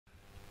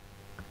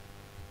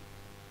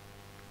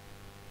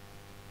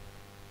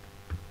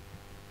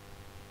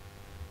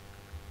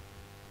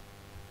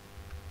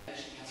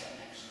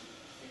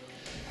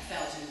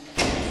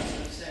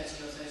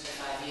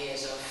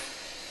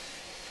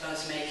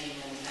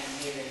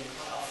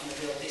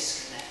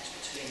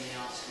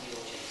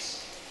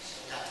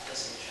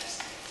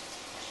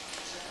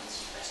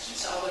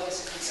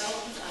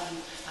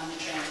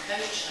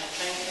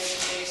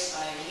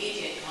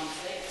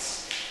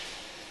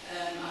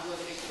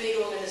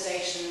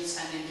organisations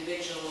and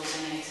individuals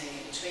and anything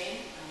in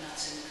between, and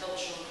that's in the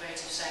cultural,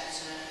 creative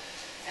sector,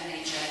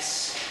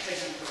 NHS,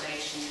 prison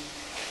probation,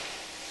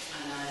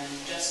 and I'm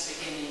just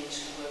beginning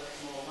to work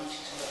more,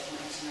 wanting to work more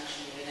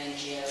internationally with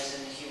NGOs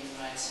in the human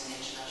rights and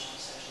international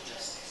social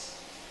justice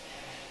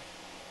area.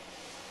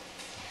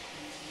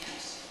 Anything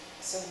else?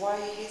 So why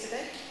are you here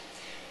today?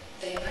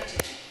 They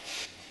invited me.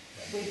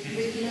 You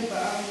know,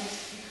 but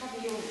you cover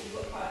you've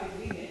got quite a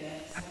big remit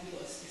there, so you've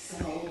got a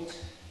specific old.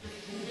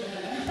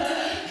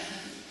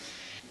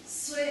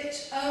 Sweet.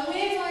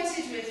 We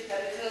invited Ricva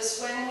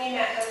because when we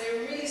met her, we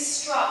were really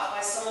struck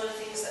by some of the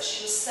things that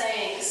she was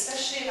saying,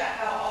 especially about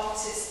how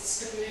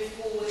artists could move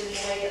forward in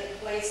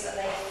the ways that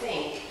they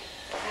think.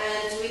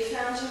 And we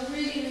found her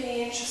really,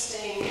 really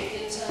interesting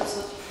in terms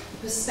of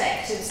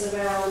perspectives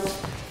around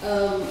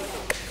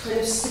kind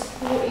of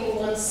supporting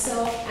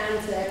oneself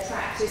and their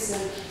practice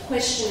and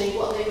questioning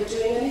what they were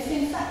doing, and if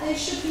in fact they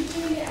should be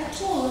doing it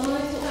at all. And I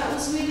thought that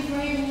was really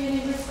brave and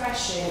really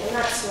refreshing, and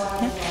that's why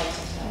I invited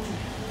her.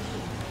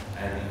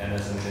 And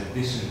as an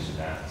addition to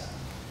that,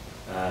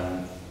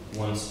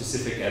 one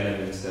specific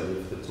element that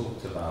we've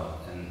talked about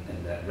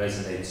and that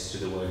resonates to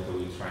the work that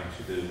we're trying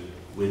to do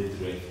with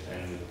DRIFT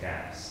and with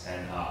G.A.S.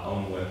 and our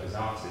own work as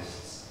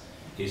artists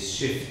is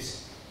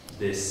shift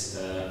this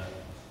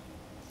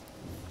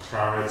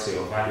priority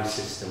or value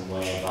system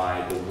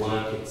whereby the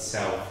work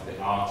itself, the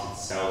art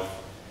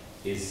itself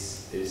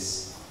is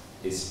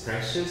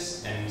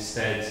precious, and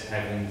instead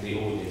having the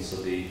audience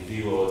or the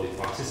viewer or the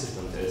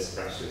participant as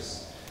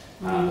precious.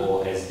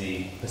 Or as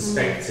the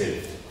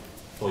perspective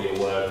for your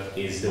work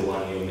is the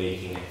one you're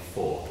making it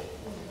for.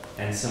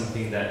 And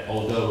something that,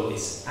 although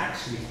it's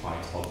actually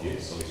quite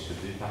obvious, or it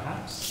should be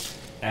perhaps,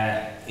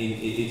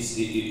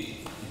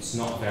 it's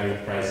not very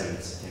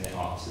present in the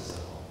arts as a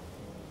whole.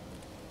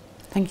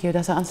 Thank you.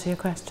 Does that answer your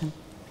question?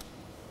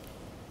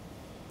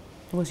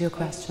 What was your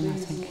question, I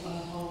think?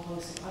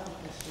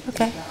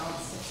 Okay.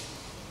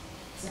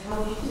 So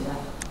how do you do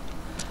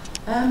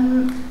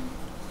that?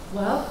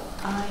 Well,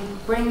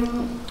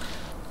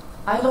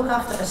 I look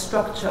after a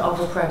structure of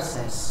a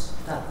process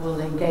that will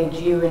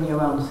engage you in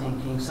your own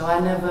thinking. So I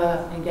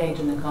never engage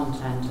in the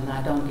content, and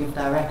I don't give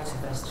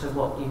directive as to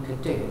what you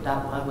could do.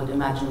 That I would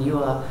imagine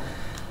you are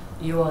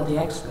the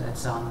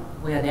experts on.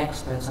 We are the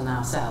experts on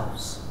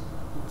ourselves,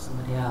 not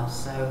somebody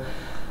else. So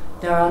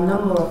there are a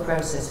number of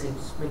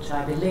processes which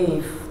I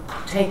believe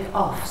take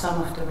off some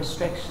of the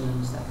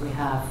restrictions that we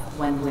have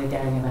when we're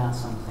going about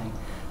something.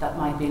 That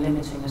might be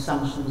limiting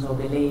assumptions or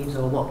beliefs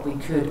or what we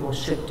could or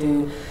should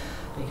do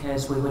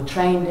because we were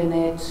trained in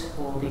it,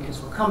 or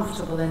because we're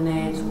comfortable in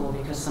it, or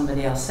because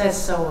somebody else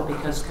says so, or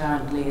because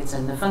currently it's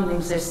in the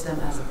funding system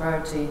as a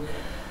priority.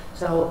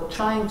 So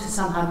trying to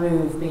somehow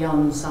move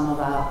beyond some of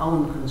our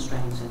own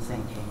constraints in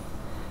thinking.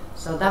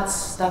 So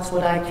that's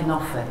what I can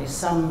offer, is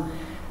some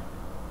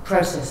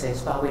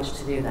processes by which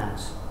to do that.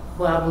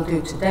 What I will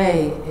do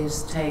today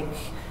is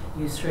take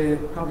you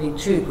through probably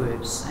 2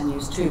 groups and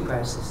use 2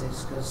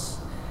 processes, because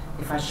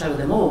if I show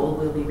them all,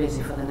 we'll be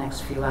busy for the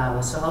next few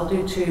hours. So I'll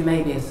do 2,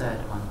 maybe a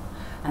 3rd one.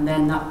 And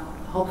then that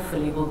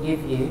hopefully will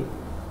give you,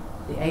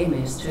 the aim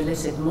is to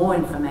elicit more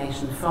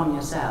information from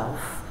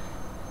yourself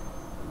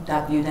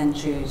that you then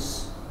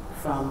choose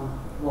from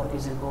what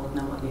is important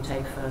and what you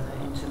take further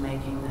into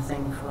making the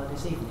thing for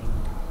this evening.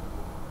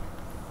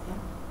 Yeah?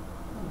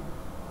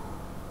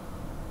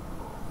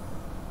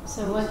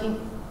 So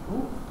working...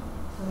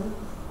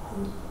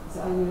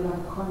 So are you like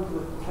a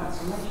conduit for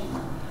transformation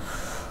now?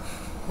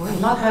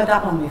 I've not heard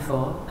that one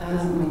before.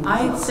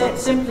 I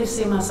simply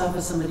see myself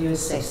as somebody who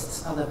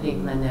assists other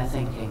people in their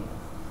thinking.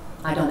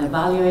 I don't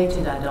evaluate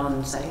it, I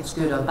don't say it's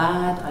good or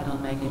bad, I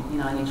don't make it,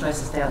 any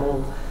choices. They're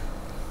all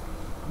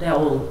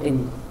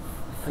in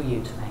for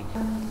you to make.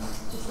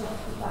 Just off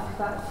the back of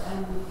that,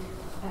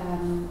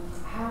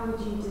 how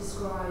would you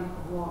describe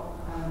what,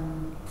 I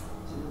don't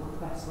know what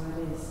the best word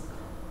is,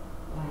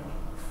 like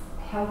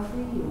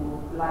healthy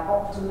or like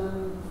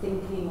optimum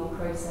thinking or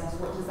process?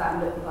 What does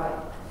that look like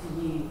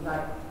for you?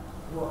 Like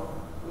what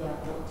would that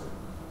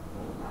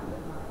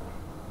look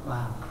like?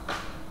 Wow.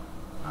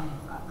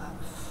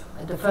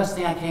 The first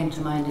thing that came to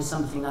mind is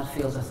something that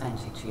feels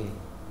authentic to you.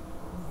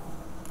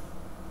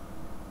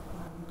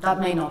 That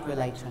may not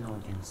relate to an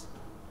audience.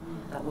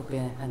 That would be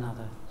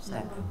another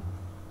step.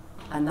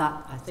 And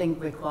that, I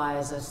think,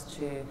 requires us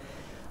to,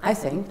 I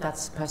think,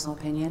 that's personal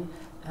opinion,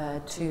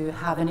 to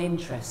have an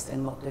interest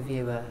in what the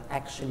viewer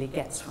actually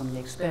gets from the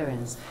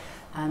experience.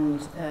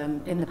 And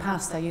in the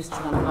past, I used to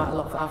run quite a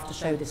lot of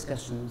after-show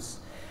discussions.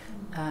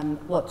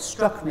 What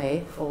struck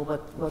me, or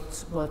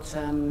what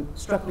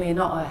struck me in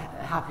not a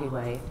happy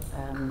way,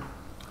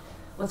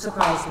 what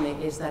surprised me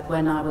is that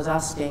when I was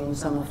asking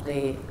some of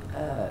the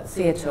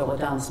theatre or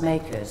dance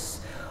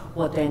makers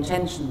what their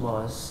intention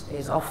was,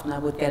 is often I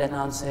would get an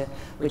answer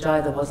which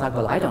either was like,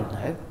 well, I don't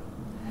know.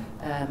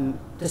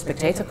 The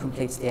spectator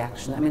completes the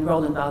action. I mean,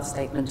 Roland Barthes'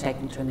 statement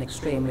taken to an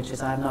extreme, which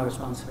is I have no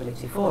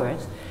responsibility for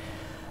it.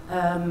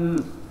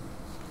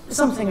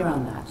 something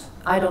around that.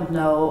 I don't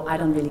know, I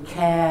don't really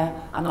care,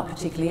 I'm not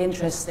particularly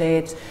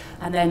interested.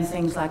 And then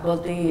things like, well,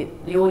 the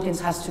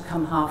audience has to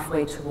come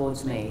halfway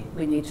towards me.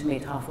 We need to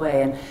meet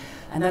halfway.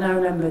 And then I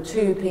remember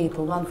two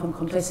people, one from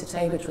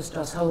Complicité, which was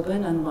Joss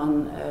Hoban, and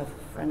one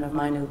friend of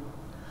mine who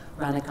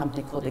ran a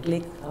company called the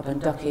Glick Club in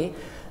Ducky,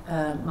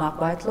 Mark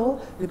Whitelaw,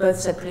 who both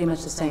said pretty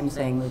much the same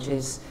thing, which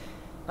is,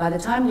 by the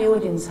time the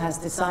audience has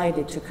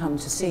decided to come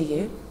to see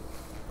you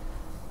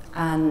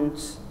and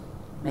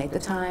made the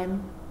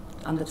time,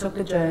 undertook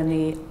the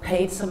journey,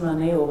 paid some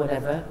money or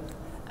whatever,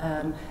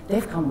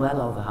 they've come well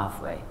over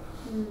halfway.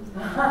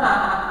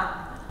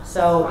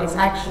 So it's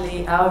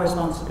actually our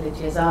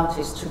responsibility as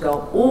artists to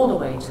go all the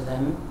way to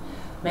them,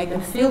 make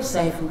them feel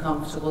safe and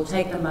comfortable,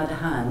 take them by the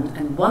hand,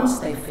 and once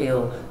they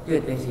feel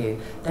good with you,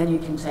 then you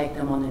can take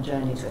them on a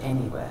journey to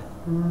anywhere.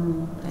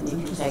 Then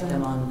you can take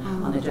them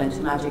on a journey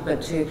to magic. But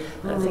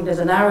I think there's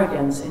an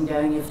arrogance in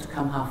going, you have to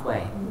come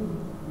halfway.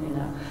 You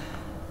know.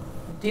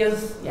 The other,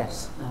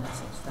 yes, no, that's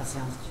it. That's the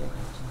answer to your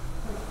question.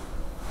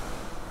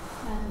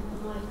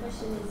 My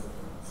question is,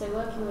 so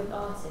working with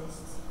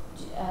artists,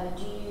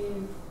 do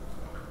you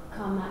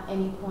come at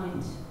any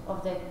point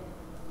of the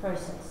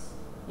process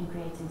in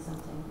creating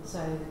something?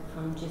 So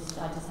from just,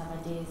 I just have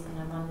ideas, can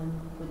I run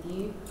them with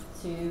you,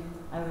 to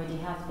I already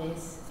have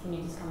this, can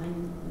you just come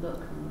and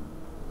look and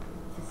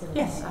facilitate?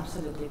 Yes,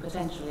 absolutely,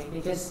 potentially,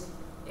 because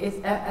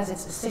as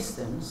it's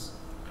assistance,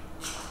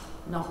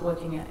 not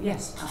working at,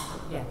 yes,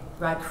 absolutely, yeah,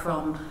 right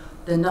from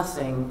the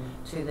nothing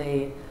to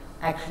the,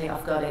 actually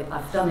I've got it,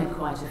 I've done it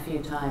quite a few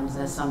times,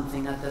 there's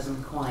something that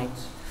doesn't quite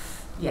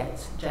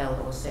yet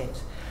gel or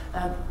sit.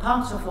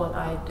 Part of what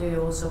I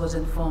do also was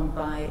informed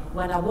by,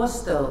 when I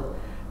was still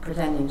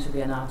pretending to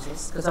be an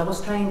artist, because I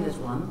was trained as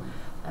one,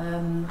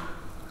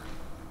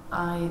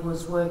 I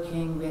was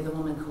working with a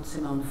woman called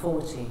Simone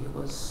Forti, who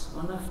was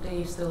one of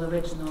the still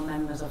original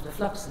members of the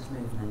Fluxus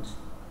movement.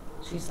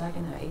 She's like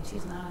in her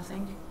 80s now, I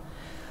think.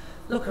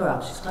 Look her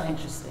up, she's quite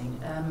interesting.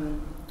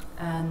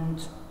 And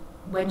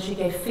when she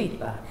gave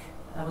feedback,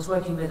 I was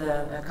working with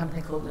a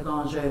company called Le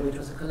Grand Jeu, which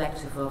was a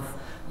collective of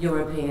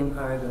European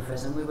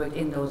choreographers, and we worked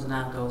indoors and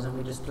outdoors, and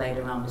we just played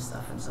around with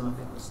stuff, and some of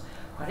it was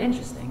quite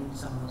interesting, and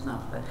some was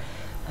not. But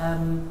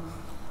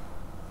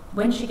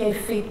when she gave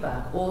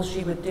feedback, all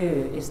she would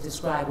do is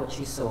describe what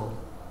she saw.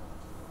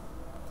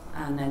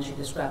 And then she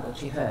described what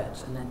she heard,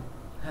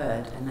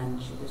 and then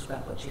she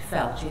described what she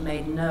felt. She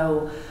made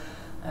no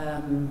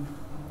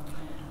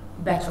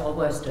better or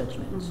worse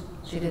judgment.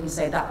 She didn't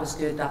say that was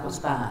good, that was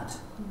bad.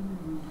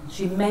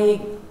 She may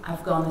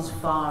have gone as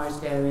far as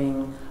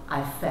going,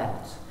 I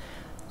felt.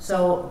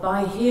 So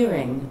by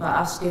hearing, by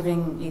us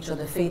giving each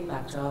other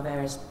feedback to our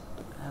various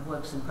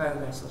works in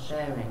progress or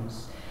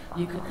sharings,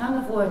 you could kind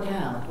of work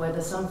out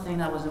whether something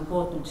that was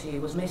important to you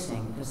was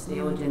missing because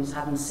the audience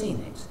hadn't seen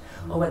it,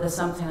 or whether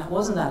something that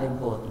wasn't that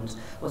important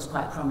was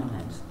quite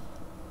prominent.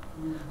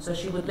 So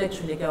she would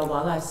literally go,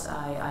 well,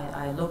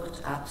 I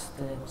looked at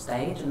the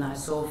stage and I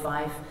saw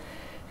 5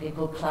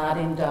 people clad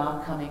in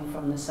dark coming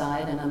from the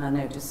side, and then I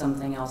noticed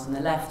something else on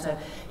the left. So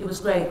it was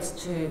great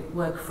to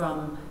work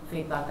from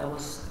feedback that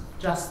was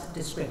just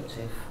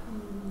descriptive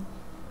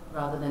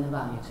rather than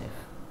evaluative.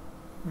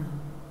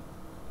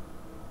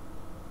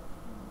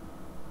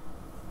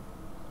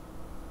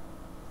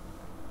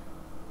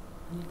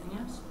 Anything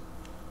else?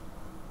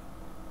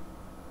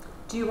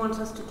 Do you want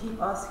us to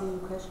keep asking you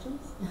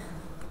questions?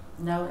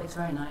 No, it's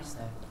very nice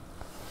though.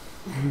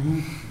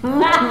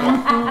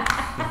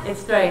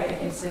 It's great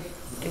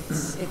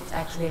because it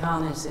actually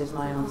harnesses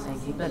my own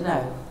thinking. But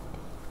no,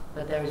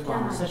 but there is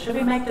one. So should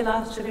we make that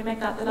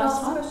the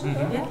last one? Question,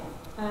 Yeah.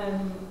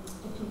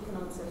 If you can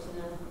answer it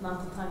in an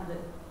amount of time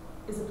that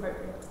is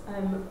appropriate.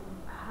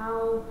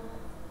 How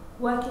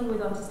working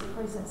with artistic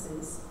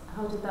processes,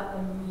 how did that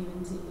then move you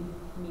into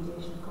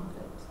mediation of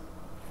conflict?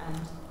 And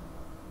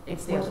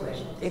it's the other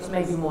way. It's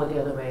maybe more the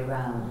other way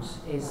around.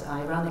 Is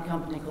I ran a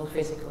company called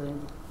Physical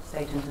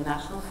State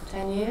International for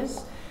 10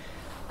 years,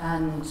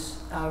 and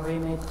our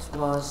remit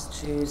was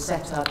to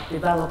set up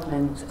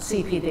development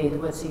CPD. The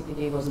word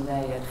CPD wasn't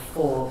there yet,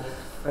 for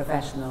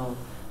professional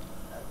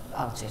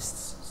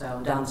artists,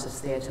 so dancers,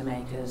 theatre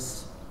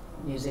makers,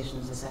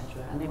 musicians,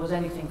 etc. And it was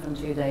anything from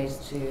 2 days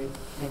to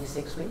maybe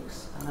 6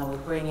 weeks, and I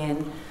would bring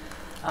in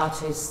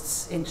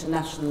artists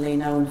internationally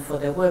known for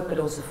their work, but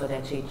also for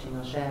their teaching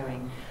or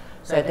sharing.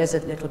 So there's a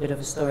little bit of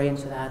a story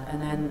into that.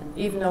 And then,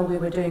 even though we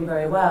were doing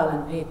very well,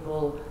 and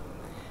people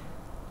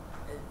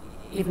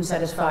even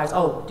said as far as,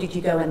 oh, did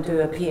you go and do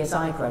a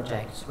PSI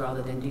project,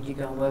 rather than did you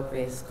go and work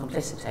with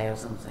Complicité or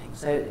something?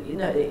 So, you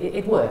know,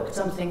 it worked,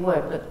 something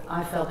worked, but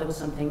I felt there was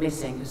something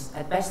missing, because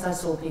at best I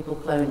saw people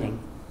cloning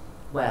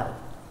well.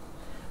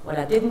 What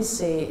I didn't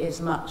see is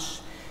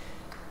much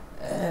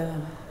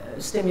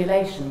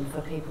stimulation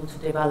for people to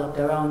develop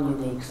their own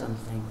unique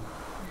something.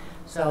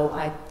 So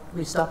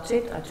we stopped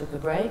it, I took a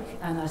break,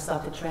 and I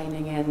started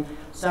training in,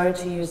 sorry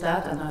to use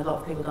that, I know a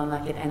lot of people don't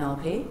like it,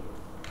 NLP.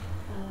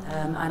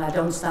 And I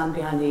don't stand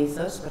behind the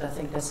ethos, but I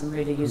think there's some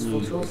really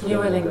useful tools.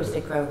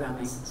 Neuro-linguistic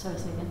programming. Sorry,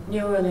 say again.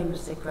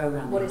 Neuro-linguistic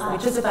programming. What is that?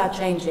 Which is about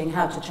changing,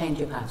 how to change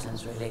your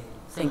patterns, really.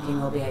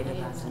 Thinking or behaviour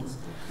patterns.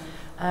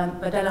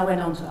 But then I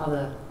went on to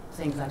other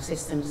things like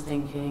systems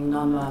thinking,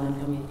 non-violent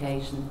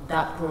communication.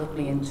 That brought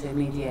me into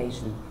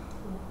mediation.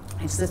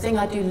 It's the thing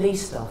I do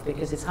least of,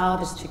 because it's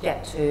hardest to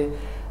get to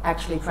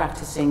actually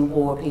practicing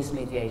war peace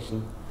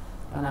mediation.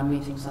 And I'm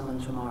meeting someone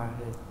tomorrow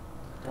who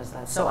does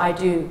that. So I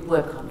do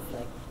work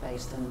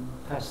conflict-based and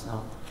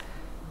personal.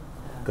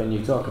 Can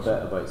you talk a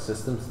bit about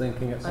systems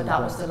thinking at some But that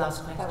point? was the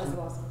last question. That was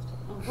the last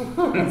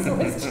question. That's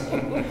always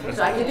true.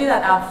 So I can do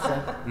that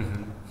after.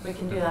 We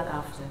can do that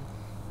after.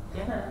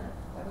 Yeah?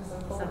 That was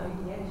some form of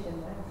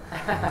mediation there.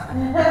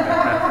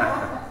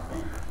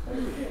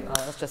 Oh,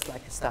 that's just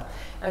like a start.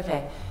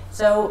 Okay,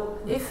 so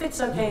if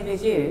it's okay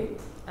with you,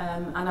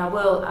 and I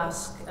will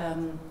ask,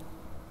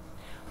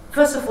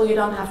 first of all, you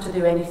don't have to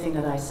do anything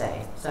that I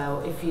say.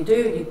 So if you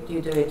do,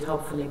 you do it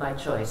hopefully by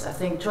choice. I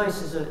think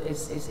choice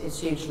is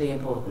hugely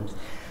important.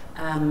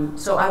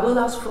 So I will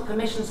ask for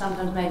permission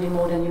sometimes, maybe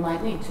more than you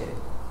might need to,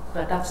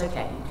 but that's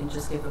okay. You can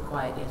just give a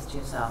quiet yes to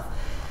yourself.